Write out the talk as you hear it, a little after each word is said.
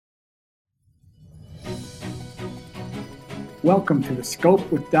Welcome to The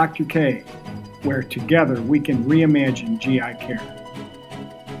Scope with Dr. K, where together we can reimagine GI care.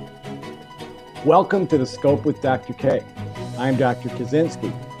 Welcome to The Scope with Dr. K. I'm Dr.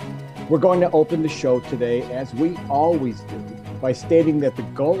 Kosinski. We're going to open the show today, as we always do, by stating that the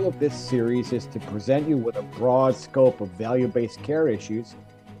goal of this series is to present you with a broad scope of value-based care issues,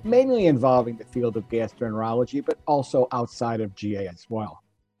 mainly involving the field of gastroenterology, but also outside of GA as well.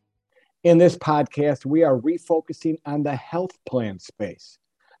 In this podcast, we are refocusing on the health plan space,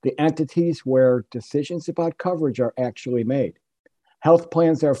 the entities where decisions about coverage are actually made. Health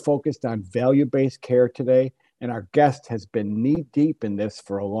plans are focused on value-based care today, and our guest has been knee-deep in this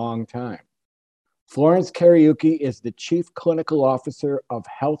for a long time. Florence Kariuki is the Chief Clinical Officer of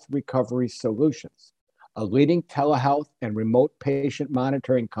Health Recovery Solutions, a leading telehealth and remote patient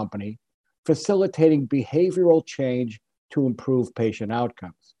monitoring company facilitating behavioral change to improve patient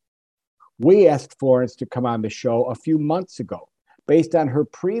outcomes. We asked Florence to come on the show a few months ago based on her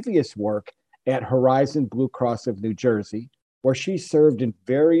previous work at Horizon Blue Cross of New Jersey, where she served in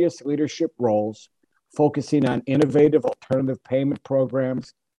various leadership roles, focusing on innovative alternative payment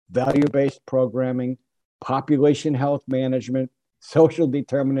programs, value-based programming, population health management, social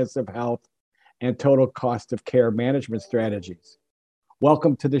determinants of health, and total cost of care management strategies.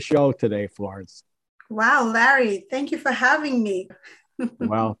 Welcome to the show today, Florence. Wow, Larry, thank you for having me.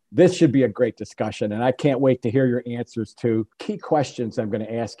 Well, this should be a great discussion, and I can't wait to hear your answers to key questions I'm going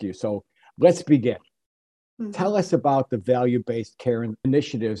to ask you. So let's begin. Tell us about the value-based care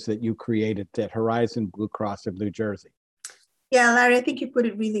initiatives that you created at Horizon Blue Cross of New Jersey. Yeah, Larry, I think you put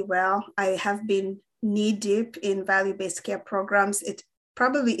it really well. I have been knee-deep in value-based care programs. It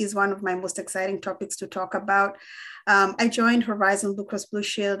probably is one of my most exciting topics to talk about. I joined Horizon Blue Cross Blue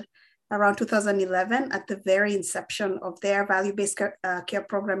Shield around 2011 at the very inception of their value-based care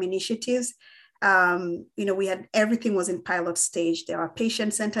program initiatives. We had everything was in pilot stage. There are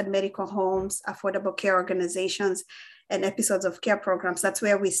patient-centered medical homes, affordable care organizations, and episodes of care programs. That's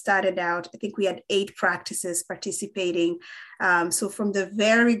where we started out. I think we had 8 practices participating. So from the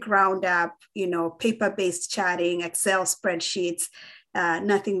very ground up, paper-based chatting, Excel spreadsheets,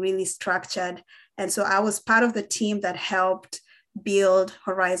 nothing really structured. And so I was part of the team that helped build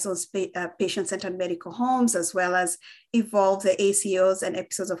Horizon's patient-centered medical homes, as well as evolve the ACOs and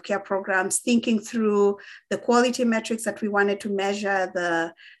episodes of care programs, thinking through the quality metrics that we wanted to measure,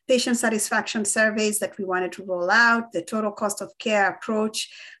 the patient satisfaction surveys that we wanted to roll out, the total cost of care approach.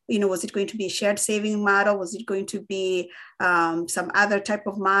 Was it going to be a shared saving model? Was it going to be some other type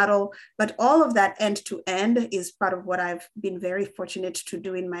of model? But all of that end to end is part of what I've been very fortunate to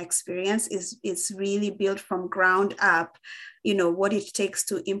do in my experience, is really built from ground up, what it takes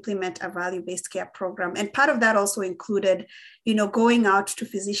to implement a value-based care program. And part of that also included, going out to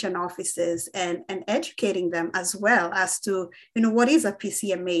physician offices and educating them as well as to, what is a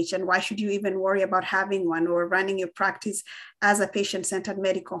PCMH and why should you even worry about having one or running your practice as a patient-centered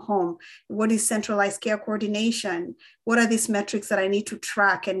medical home? What is centralized care coordination? What are these metrics that I need to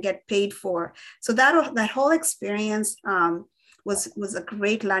track and get paid for? So that whole experience was a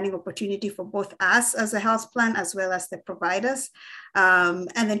great learning opportunity for both us as a health plan as well as the providers. And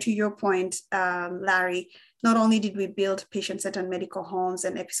then to your point, Larry, not only did we build patient-centered medical homes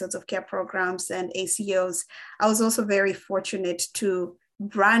and episodes of care programs and ACOs, I was also very fortunate to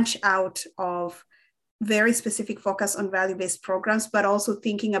branch out of very specific focus on value-based programs, but also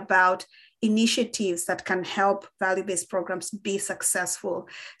thinking about initiatives that can help value-based programs be successful.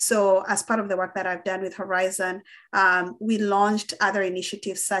 So as part of the work that I've done with Horizon, we launched other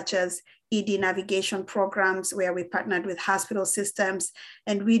initiatives such as ED navigation programs, where we partnered with hospital systems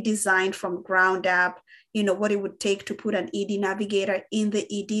and we designed from ground up, what it would take to put an ED navigator in the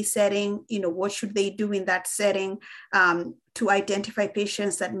ED setting, what should they do in that setting to identify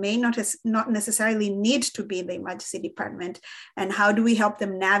patients that may not necessarily need to be in the emergency department, and how do we help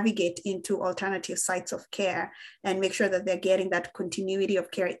them navigate into alternative sites of care and make sure that they're getting that continuity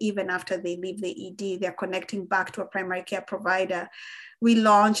of care even after they leave the ED, they're connecting back to a primary care provider. We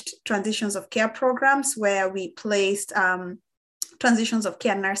launched transitions of care programs where we placed transitions of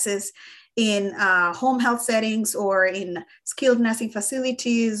care nurses in home health settings or in skilled nursing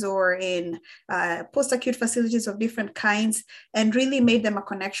facilities or in post-acute facilities of different kinds, and really made them a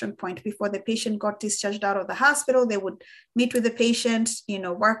connection point. Before the patient got discharged out of the hospital, they would meet with the patient,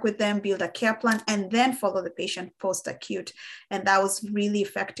 work with them, build a care plan, and then follow the patient post-acute. And that was really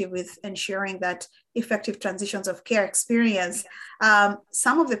effective with ensuring that effective transitions of care experience.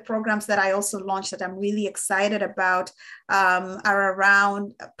 Some of the programs that I also launched that I'm really excited about are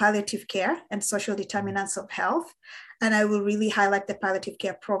around palliative care and social determinants of health. And I will really highlight the palliative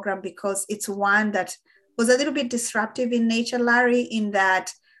care program because it's one that was a little bit disruptive in nature, Larry, in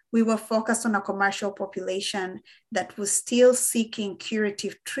that we were focused on a commercial population that was still seeking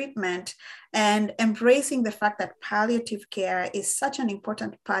curative treatment and embracing the fact that palliative care is such an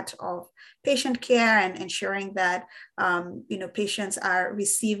important part of patient care and ensuring that patients are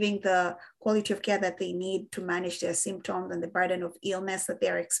receiving the quality of care that they need to manage their symptoms and the burden of illness that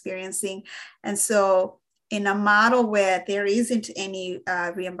they're experiencing. And so in a model where there isn't any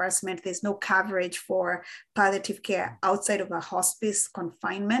reimbursement, there's no coverage for palliative care outside of a hospice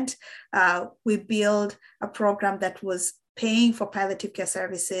confinement, we build a program that was paying for palliative care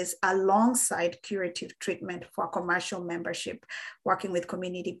services alongside curative treatment for commercial membership, working with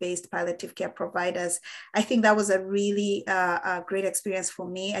community-based palliative care providers. I think that was a really great experience for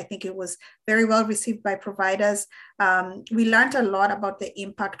me. I think it was very well received by providers. We learned a lot about the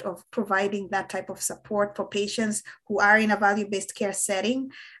impact of providing that type of support for patients who are in a value-based care setting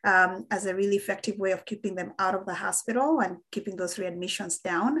as a really effective way of keeping them out of the hospital and keeping those readmissions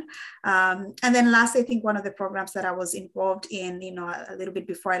down. And then lastly, I think one of the programs that I was involved in, a little bit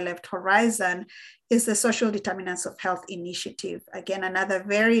before I left Horizon, is the Social Determinants of Health Initiative. Again, another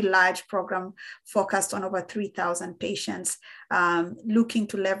very large program focused on over 3,000 patients, looking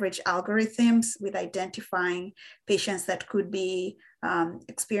to leverage algorithms with identifying patients that could be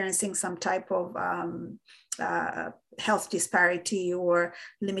experiencing some type of health disparity or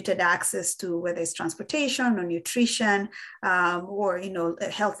limited access to whether it's transportation or nutrition or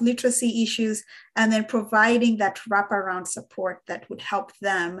health literacy issues, and then providing that wraparound support that would help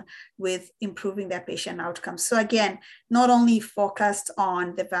them with improving their patient outcomes. So again, not only focused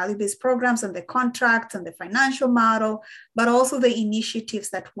on the value-based programs and the contracts and the financial model, but also the initiatives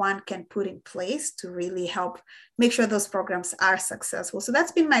that one can put in place to really help make sure those programs are successful. So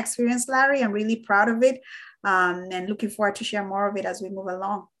that's been my experience, Larry. I'm really proud of it. And looking forward to share more of it as we move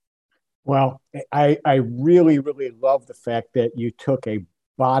along. Well, I really, really love the fact that you took a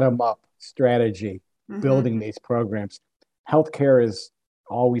bottom-up strategy building these programs. Healthcare is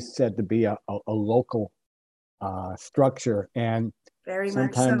always said to be a local structure, and very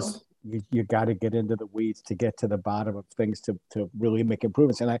sometimes much so. you got to get into the weeds to get to the bottom of things to really make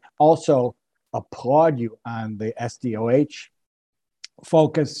improvements. And I also applaud you on the SDOH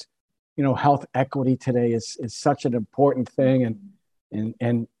focus. Health equity today is such an important thing,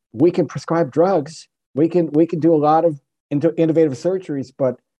 and we can prescribe drugs. We can do a lot of innovative surgeries,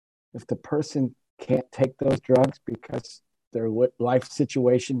 but if the person can't take those drugs because their life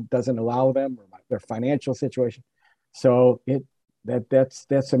situation doesn't allow them, or their financial situation, so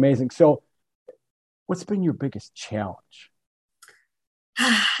that's amazing. So, what's been your biggest challenge?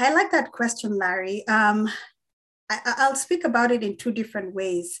 I like that question, Larry. I'll speak about it in two different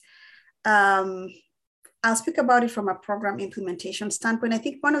ways. I'll speak about it from a program implementation standpoint. I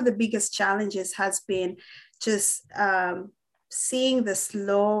think one of the biggest challenges has been just seeing the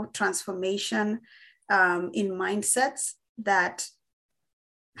slow transformation in mindsets that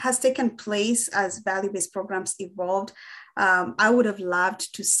has taken place as value-based programs evolved. I would have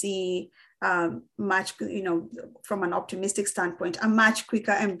loved to see much, from an optimistic standpoint, a much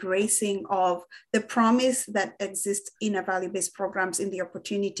quicker embracing of the promise that exists in a value-based programs in the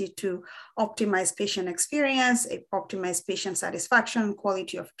opportunity to optimize patient experience, optimize patient satisfaction,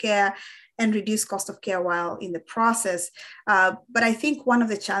 quality of care, and reduce cost of care while in the process. But I think one of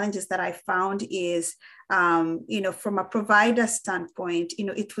the challenges that I found is, from a provider standpoint,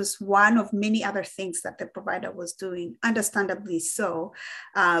 it was one of many other things that the provider was doing, understandably so.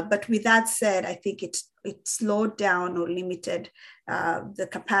 But with that said, I think it slowed down or limited the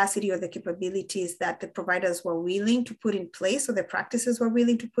capacity or the capabilities that the providers were willing to put in place, or the practices were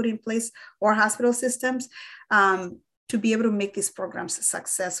willing to put in place, or hospital systems, to be able to make these programs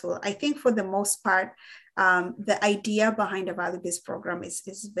successful. I think for the most part, the idea behind a value-based program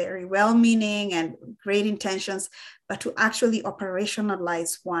is very well-meaning and great intentions, but to actually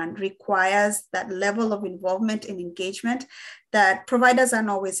operationalize one requires that level of involvement and engagement that providers aren't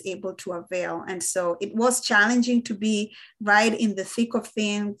always able to avail. And so it was challenging to be right in the thick of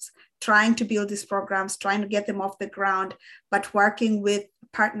things, trying to build these programs, trying to get them off the ground, but working with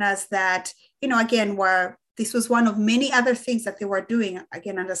partners that, again, this was one of many other things that they were doing,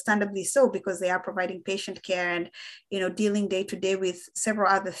 again, understandably so, because they are providing patient care and, dealing day to day with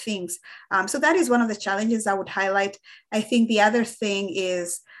several other things. So that is one of the challenges I would highlight. I think the other thing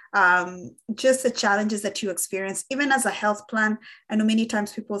is just the challenges that you experience, even as a health plan. I know many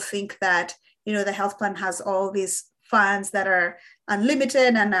times people think that, the health plan has all these funds that are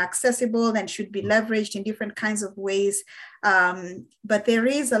unlimited and accessible and should be leveraged in different kinds of ways. But there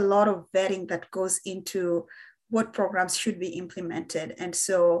is a lot of vetting that goes into what programs should be implemented. And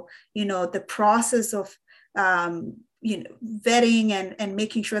so, the process of vetting and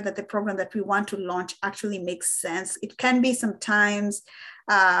making sure that the program that we want to launch actually makes sense. It can be sometimes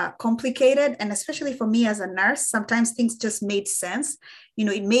complicated, and especially for me as a nurse, sometimes things just made sense.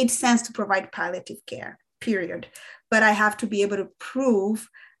 It made sense to provide palliative care, period. But I have to be able to prove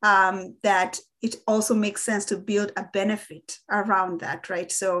that it also makes sense to build a benefit around that,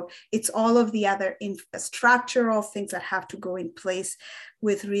 right? So it's all of the other structural things that have to go in place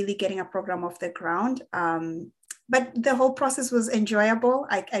with really getting a program off the ground. But the whole process was enjoyable.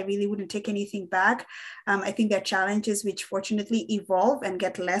 I really wouldn't take anything back. I think there are challenges which fortunately evolve and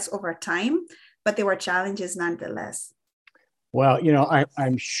get less over time, but there were challenges nonetheless. Well,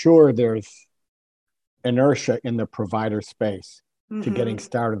 I'm sure there's inertia in the provider space to getting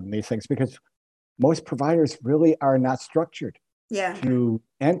started in these things, because most providers really are not structured to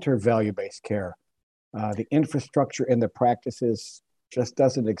enter value-based care. The infrastructure in the practices just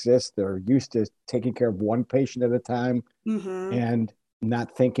doesn't exist. They're used to taking care of one patient at a time and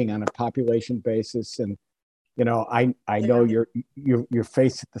not thinking on a population basis. And I know you're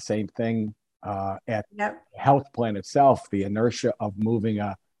faced with the same thing at the health plan itself. The inertia of moving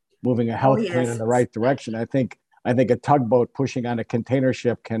a health plan in the right direction. I think a tugboat pushing on a container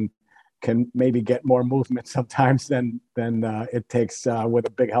ship can maybe get more movement sometimes than it takes with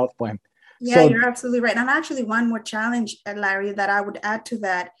a big health plan. Yeah, so, you're absolutely right. And actually, one more challenge, Larry, that I would add to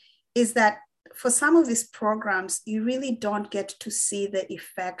that is that for some of these programs, you really don't get to see the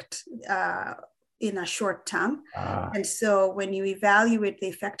effect in a short term. And so when you evaluate the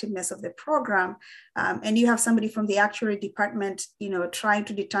effectiveness of the program, and you have somebody from the actuary department, trying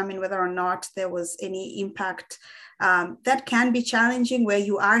to determine whether or not there was any impact, that can be challenging, where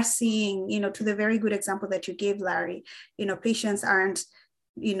you are seeing, to the very good example that you gave, Larry, patients aren't,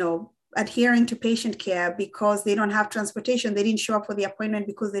 adhering to patient care because they don't have transportation. They didn't show up for the appointment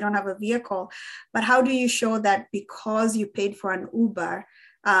because they don't have a vehicle. But how do you show that because you paid for an Uber,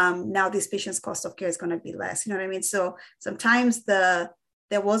 now this patient's cost of care is going to be less? You know what I mean? So sometimes there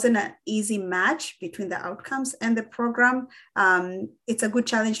wasn't an easy match between the outcomes and the program. It's a good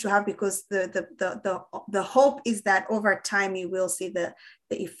challenge to have, because the hope is that over time you will see the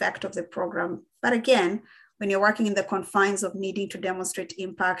effect of the program. But again, when you're working in the confines of needing to demonstrate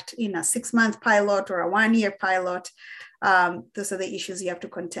impact in a 6-month pilot or a 1-year pilot, those are the issues you have to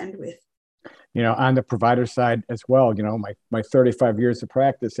contend with. On the provider side as well, my 35 years of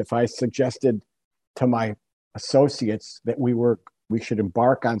practice, if I suggested to my associates that we should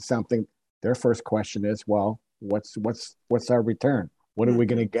embark on something, their first question is, well, what's our return? What are we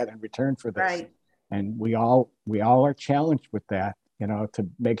going to get in return for this? Right. And we all are challenged with that, to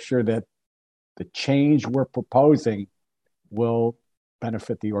make sure that the change we're proposing will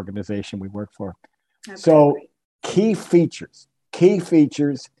benefit the organization we work for. Okay. So key features.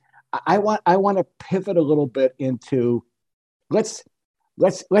 I want to pivot a little bit into, let's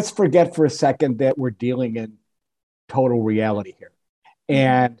forget for a second that we're dealing in total reality here.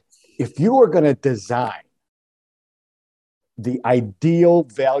 And if you were going to design the ideal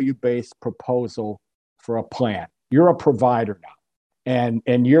value-based proposal for a plan, you're a provider now,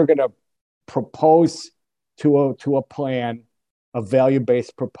 and you're going to propose to a plan a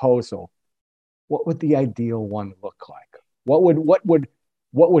value-based proposal, what would the ideal one look like? What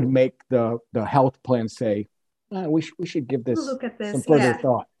would make the health plan say, we should give this some further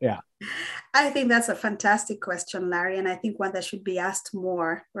thought? Yeah. I think that's a fantastic question, Larry, and I think one that should be asked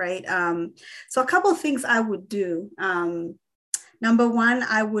more, right? So a couple of things I would do. Number one,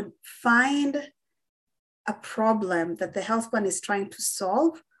 I would find a problem that the health plan is trying to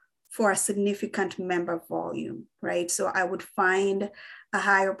solve for a significant member volume, right? So I would find a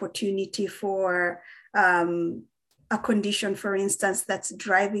high opportunity for a condition, for instance, that's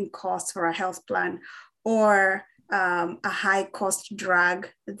driving costs for a health plan, or a high cost drug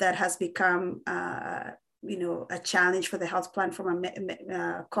that has become a challenge for the health plan from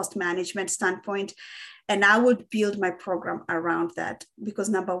a cost management standpoint. And I would build my program around that, because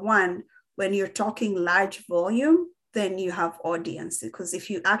number one, when you're talking large volume, then you have audience, because if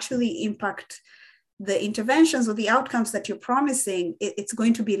you actually impact the interventions or the outcomes that you're promising, it's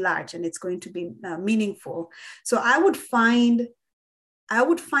going to be large and it's going to be meaningful. So I would find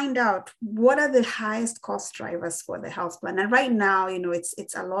out what are the highest cost drivers for the health plan. And right now,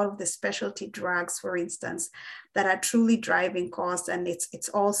 it's a lot of the specialty drugs, for instance, that are truly driving costs. And it's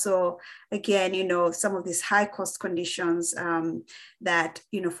also, again, some of these high cost conditions that,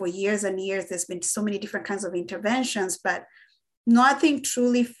 for years and years, there's been so many different kinds of interventions, but nothing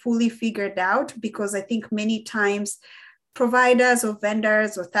truly fully figured out, because I think many times providers or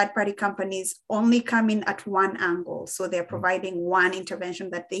vendors or third-party companies only come in at one angle. So they're providing one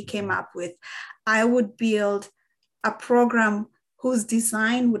intervention that they came up with. I would build a program whose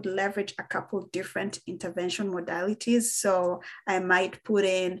design would leverage a couple different intervention modalities. So I might put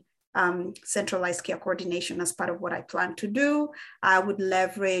in centralized care coordination as part of what I plan to do. I would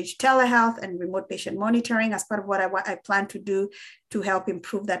leverage telehealth and remote patient monitoring as part of what I plan to do to help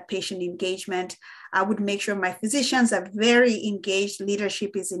improve that patient engagement. I would make sure my physicians are very engaged,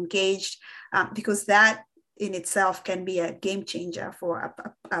 leadership is engaged, because that in itself can be a game changer for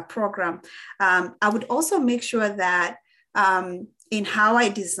a program. I would also make sure that in how I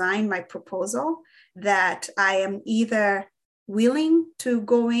design my proposal, that I am either willing to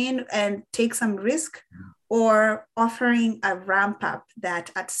go in and take some risk or offering a ramp up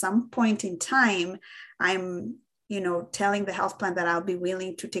that at some point in time, I'm telling the health plan that I'll be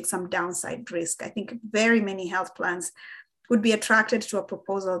willing to take some downside risk. I think very many health plans would be attracted to a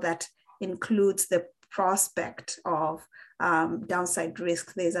proposal that includes the prospect of downside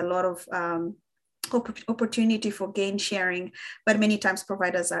risk. There's a lot of opportunity for gain sharing, but many times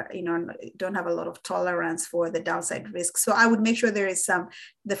providers are, don't have a lot of tolerance for the downside risk. So I would make sure there is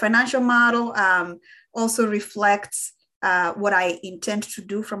the financial model also reflects what I intend to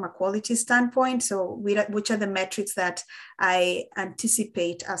do from a quality standpoint. So which are the metrics that I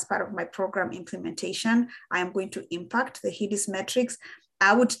anticipate as part of my program implementation, I am going to impact the HEDIS metrics.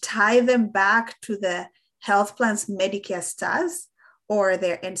 I would tie them back to the health plan's Medicare stars or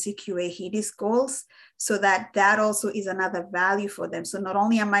their NCQA HEDIS goals, so that also is another value for them. So not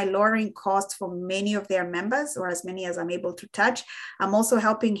only am I lowering costs for many of their members, or as many as I'm able to touch, I'm also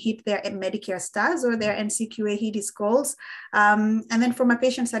helping hit their Medicare stars or their NCQA HEDIS goals. And then from a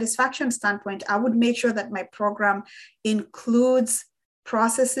patient satisfaction standpoint, I would make sure that my program includes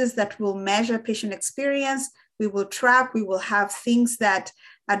processes that will measure patient experience. We will track, we will have things that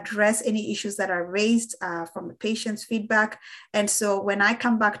address any issues that are raised from the patient's feedback. And so when I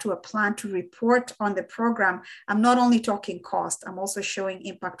come back to a plan to report on the program, I'm not only talking cost, I'm also showing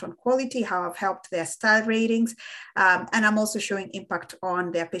impact on quality, how I've helped their star ratings, and I'm also showing impact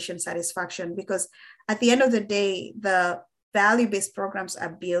on their patient satisfaction, because at the end of the day, the value-based programs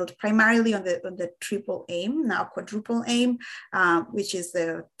are built primarily on the triple aim, now quadruple aim, which is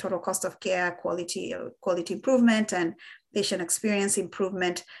the total cost of care, quality improvement, and patient experience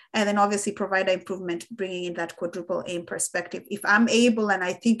improvement, and then obviously provider improvement, bringing in that quadruple aim perspective. If I'm able, and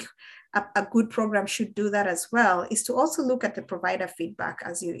I think a good program should do that as well, is to also look at the provider feedback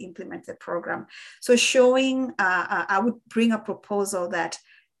as you implement the program. So showing, I would bring a proposal that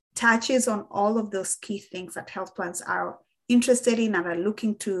touches on all of those key things that health plans are interested in and are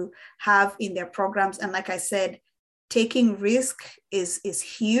looking to have in their programs. And like I said, taking risk is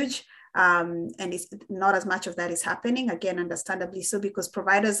huge. And it's not as much of that is happening, again, understandably so, because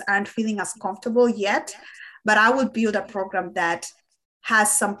providers aren't feeling as comfortable yet. But I would build a program that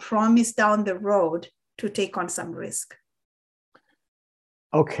has some promise down the road to take on some risk.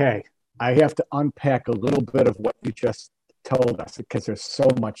 Okay, I have to unpack a little bit of what you just told us, because there's so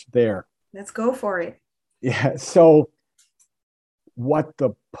much there. Let's go for it. Yeah, so what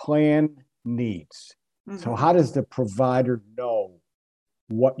the plan needs. Mm-hmm. So how does the provider know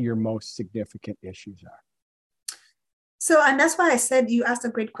what your most significant issues are? So, and that's why I said you asked a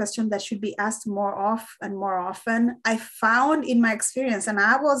great question that should be asked more often. I found in my experience, and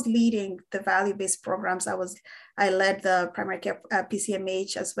I was leading the value-based programs. I led the primary care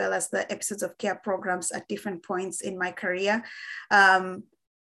PCMH as well as the episodes of care programs at different points in my career.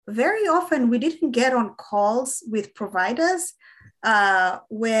 Very often we didn't get on calls with providers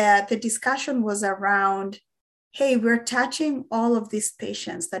where the discussion was around, hey, we're touching all of these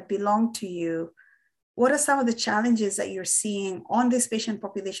patients that belong to you. What are some of the challenges that you're seeing on this patient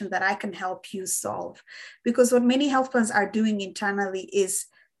population that I can help you solve? Because what many health plans are doing internally is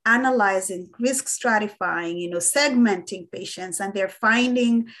analyzing, risk stratifying, segmenting patients, and they're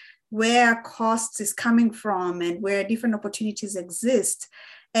finding where costs is coming from and where different opportunities exist.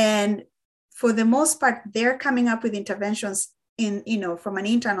 And for the most part, they're coming up with interventions from an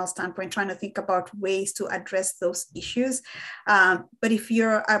internal standpoint, trying to think about ways to address those issues. But if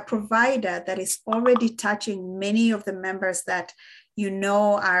you're a provider that is already touching many of the members that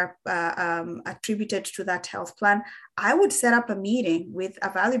are attributed to that health plan, I would set up a meeting with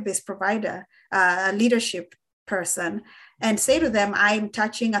a value-based provider, a leadership person, and say to them, I'm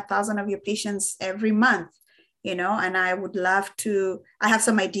touching 1,000 of your patients every month. and I would love to, I have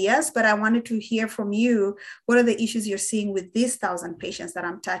some ideas, but I wanted to hear from you. What are the issues you're seeing with these 1,000 patients that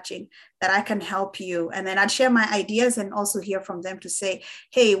I'm touching that I can help you? And then I'd share my ideas and also hear from them to say,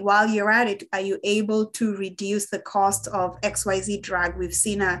 hey, while you're at it, are you able to reduce the cost of XYZ drug? We've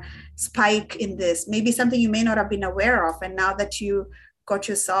seen a spike in this, maybe something you may not have been aware of. And now that you got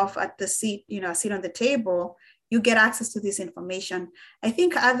yourself at the seat, seat on the table, you get access to this information. I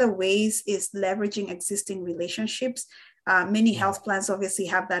think other ways is leveraging existing relationships. Many health plans obviously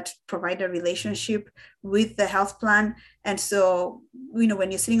have that provider relationship with the health plan. And so, when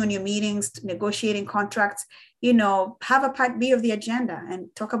you're sitting on your meetings, negotiating contracts, have a part B of the agenda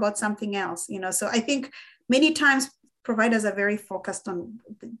and talk about something else, So I think many times providers are very focused on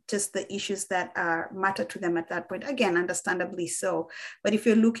just the issues that matter to them at that point. Again, understandably so. But if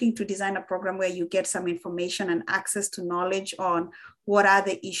you're looking to design a program where you get some information and access to knowledge on what are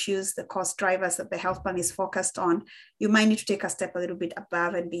the issues, the cost drivers that the health plan is focused on, you might need to take a step a little bit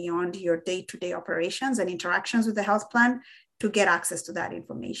above and beyond your day-to-day operations and interactions with the health plan to get access to that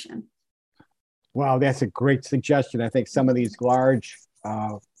information. Wow, that's a great suggestion. I think some of these large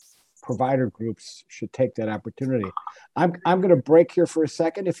provider groups should take that opportunity. I'm going to break here for a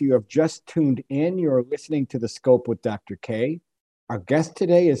second. If you have just tuned in, you're listening to The Scope with Dr. K. Our guest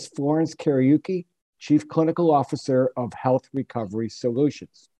today is Florence Kariuki, Chief Clinical Officer of Health Recovery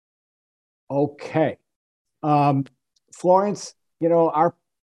Solutions. Okay. Florence, you're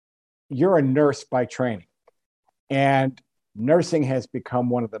a nurse by training, and nursing has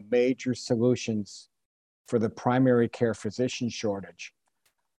become one of the major solutions for the primary care physician shortage.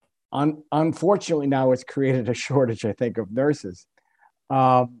 Unfortunately, now it's created a shortage, I think, of nurses.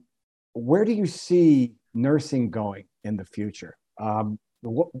 Where do you see nursing going in the future? I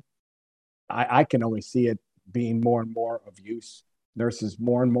can only see it being more and more of use, nurses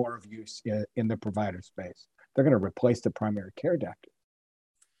more and more of use in the provider space. They're going to replace the primary care doctor.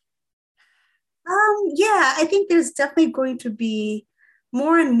 Yeah, I think there's definitely going to be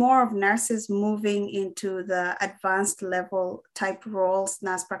more and more of nurses moving into the advanced level type roles,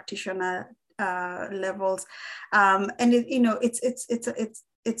 nurse practitioner levels, and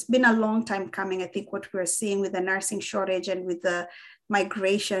it's been a long time coming. I think what we're seeing with the nursing shortage and with the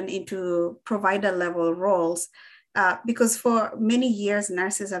migration into provider level roles, because for many years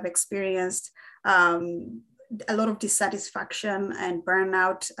nurses have experienced a lot of dissatisfaction and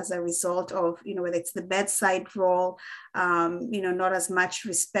burnout as a result of, whether it's the bedside role, not as much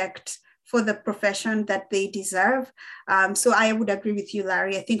respect for the profession that they deserve. So I would agree with you,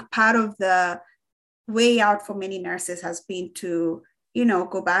 Larry. I think part of the way out for many nurses has been to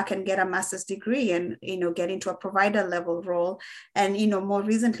go back and get a master's degree and, get into a provider level role. And, more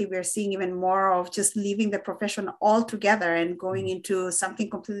recently, we're seeing even more of just leaving the profession altogether and going into something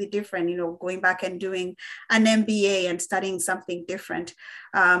completely different, going back and doing an MBA and studying something different.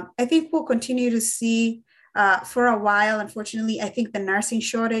 I think we'll continue to see for a while. Unfortunately, I think the nursing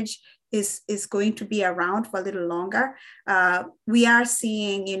shortage is going to be around for a little longer. We are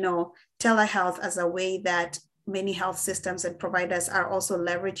seeing, telehealth as a way that many health systems and providers are also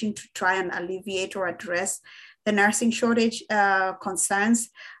leveraging to try and alleviate or address the nursing shortage concerns.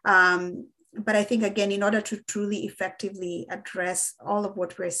 But I think, again, in order to truly effectively address all of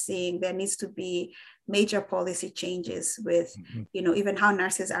what we're seeing, there needs to be major policy changes with, even how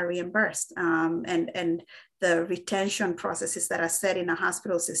nurses are reimbursed and the retention processes that are set in a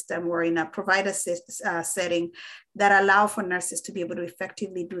hospital system or in a provider setting that allow for nurses to be able to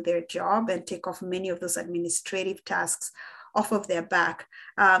effectively do their job and take off many of those administrative tasks off of their back.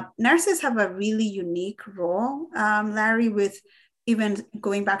 Nurses have a really unique role, Larry, with even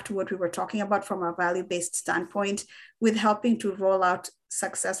going back to what we were talking about from a value-based standpoint, with helping to roll out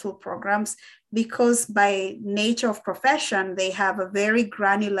successful programs, because by nature of profession, they have a very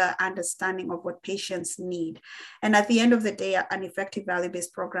granular understanding of what patients need. And at the end of the day, an effective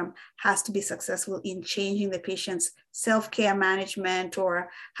value-based program has to be successful in changing the patient's self-care management, or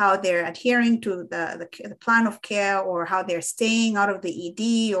how they're adhering to the plan of care, or how they're staying out of the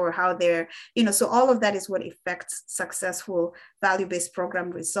ED, or how they're, so all of that is what affects successful value-based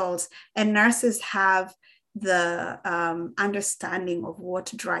program results. And nurses have the understanding of what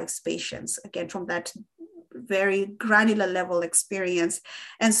drives patients, again, from that very granular level experience.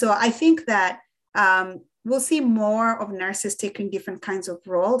 And so I think that we'll see more of nurses taking different kinds of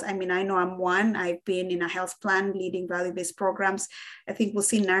roles. I mean, I know I'm one. I've been in a health plan leading value-based programs. I think we'll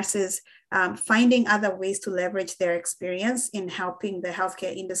see nurses finding other ways to leverage their experience in helping the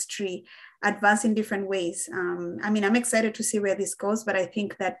healthcare industry advance in different ways. I mean, I'm excited to see where this goes, but I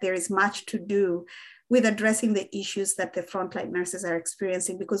think that there is much to do with addressing the issues that the frontline nurses are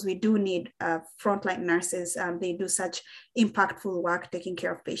experiencing, because we do need frontline nurses. They do such impactful work taking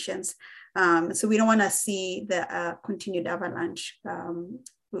care of patients. So we don't want to see the continued avalanche.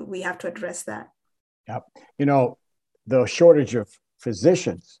 We have to address that. Yep. You know, the shortage of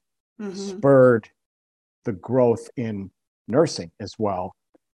physicians spurred the growth in nursing as well.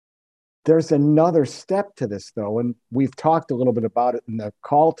 There's another step to this, though, and we've talked a little bit about it in the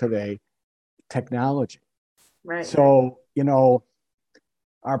call today, technology. Right. So, you know,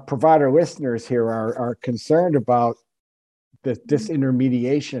 our provider listeners here are concerned about the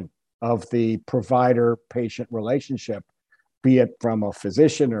disintermediation of the provider-patient relationship, be it from a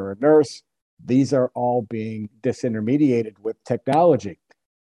physician or a nurse. These are all being disintermediated with technology.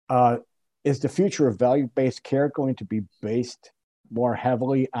 Is the future of value-based care going to be based more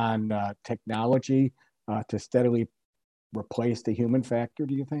heavily on technology to steadily replace the human factor,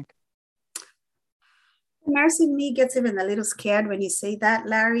 do you think? The nurse in me gets even a little scared when you say that,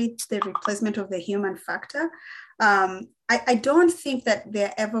 Larry, the replacement of the human factor. I don't think that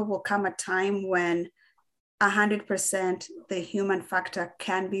there ever will come a time when 100% the human factor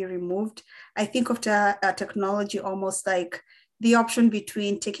can be removed. I think of technology almost like the option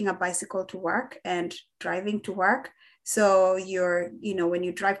between taking a bicycle to work and driving to work. So when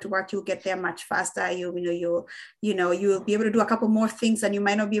you drive to work, you'll get there much faster. You'll be able to do a couple more things that you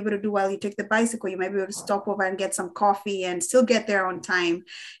might not be able to do while you take the bicycle. You might be able to stop over and get some coffee and still get there on time.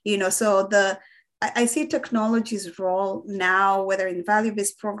 So I see technology's role now, whether in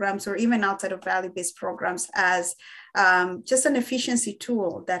value-based programs or even outside of value-based programs, as just an efficiency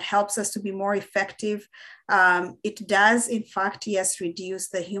tool that helps us to be more effective. It does, in fact, yes, reduce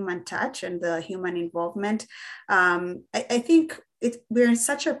the human touch and the human involvement. I think we're in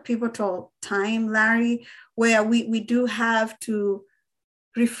such a pivotal time, Larry, where we do have to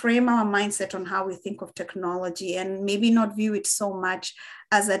reframe our mindset on how we think of technology and maybe not view it so much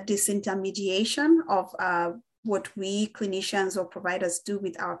as a disintermediation of what we clinicians or providers do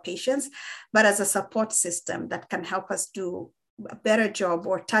with our patients, but as a support system that can help us do a better job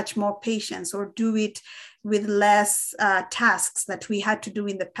or touch more patients or do it with less tasks that we had to do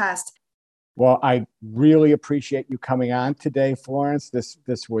in the past. Well, I really appreciate you coming on today, Florence. This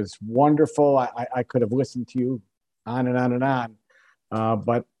was wonderful. I could have listened to you on and on and on,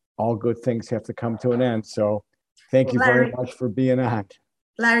 but all good things have to come to an end. So thank you very much for being on.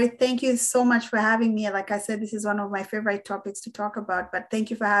 Larry, thank you so much for having me. Like I said, this is one of my favorite topics to talk about, but thank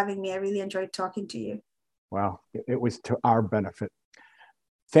you for having me. I really enjoyed talking to you. Well, it was to our benefit.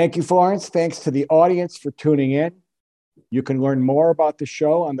 Thank you, Florence. Thanks to the audience for tuning in. You can learn more about the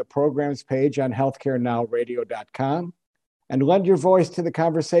show on the programs page on healthcarenowradio.com and lend your voice to the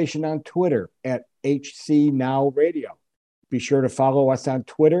conversation on Twitter at HCNowRadio. Be sure to follow us on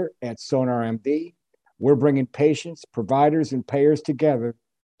Twitter at SonarMD. We're bringing patients, providers, and payers together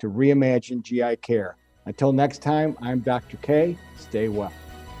to reimagine GI care. Until next time, I'm Dr. K. Stay well.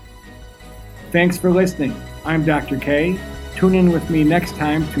 Thanks for listening. I'm Dr. K. Tune in with me next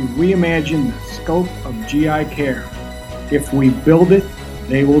time to reimagine the scope of GI care. If we build it,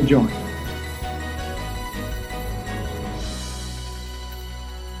 they will join.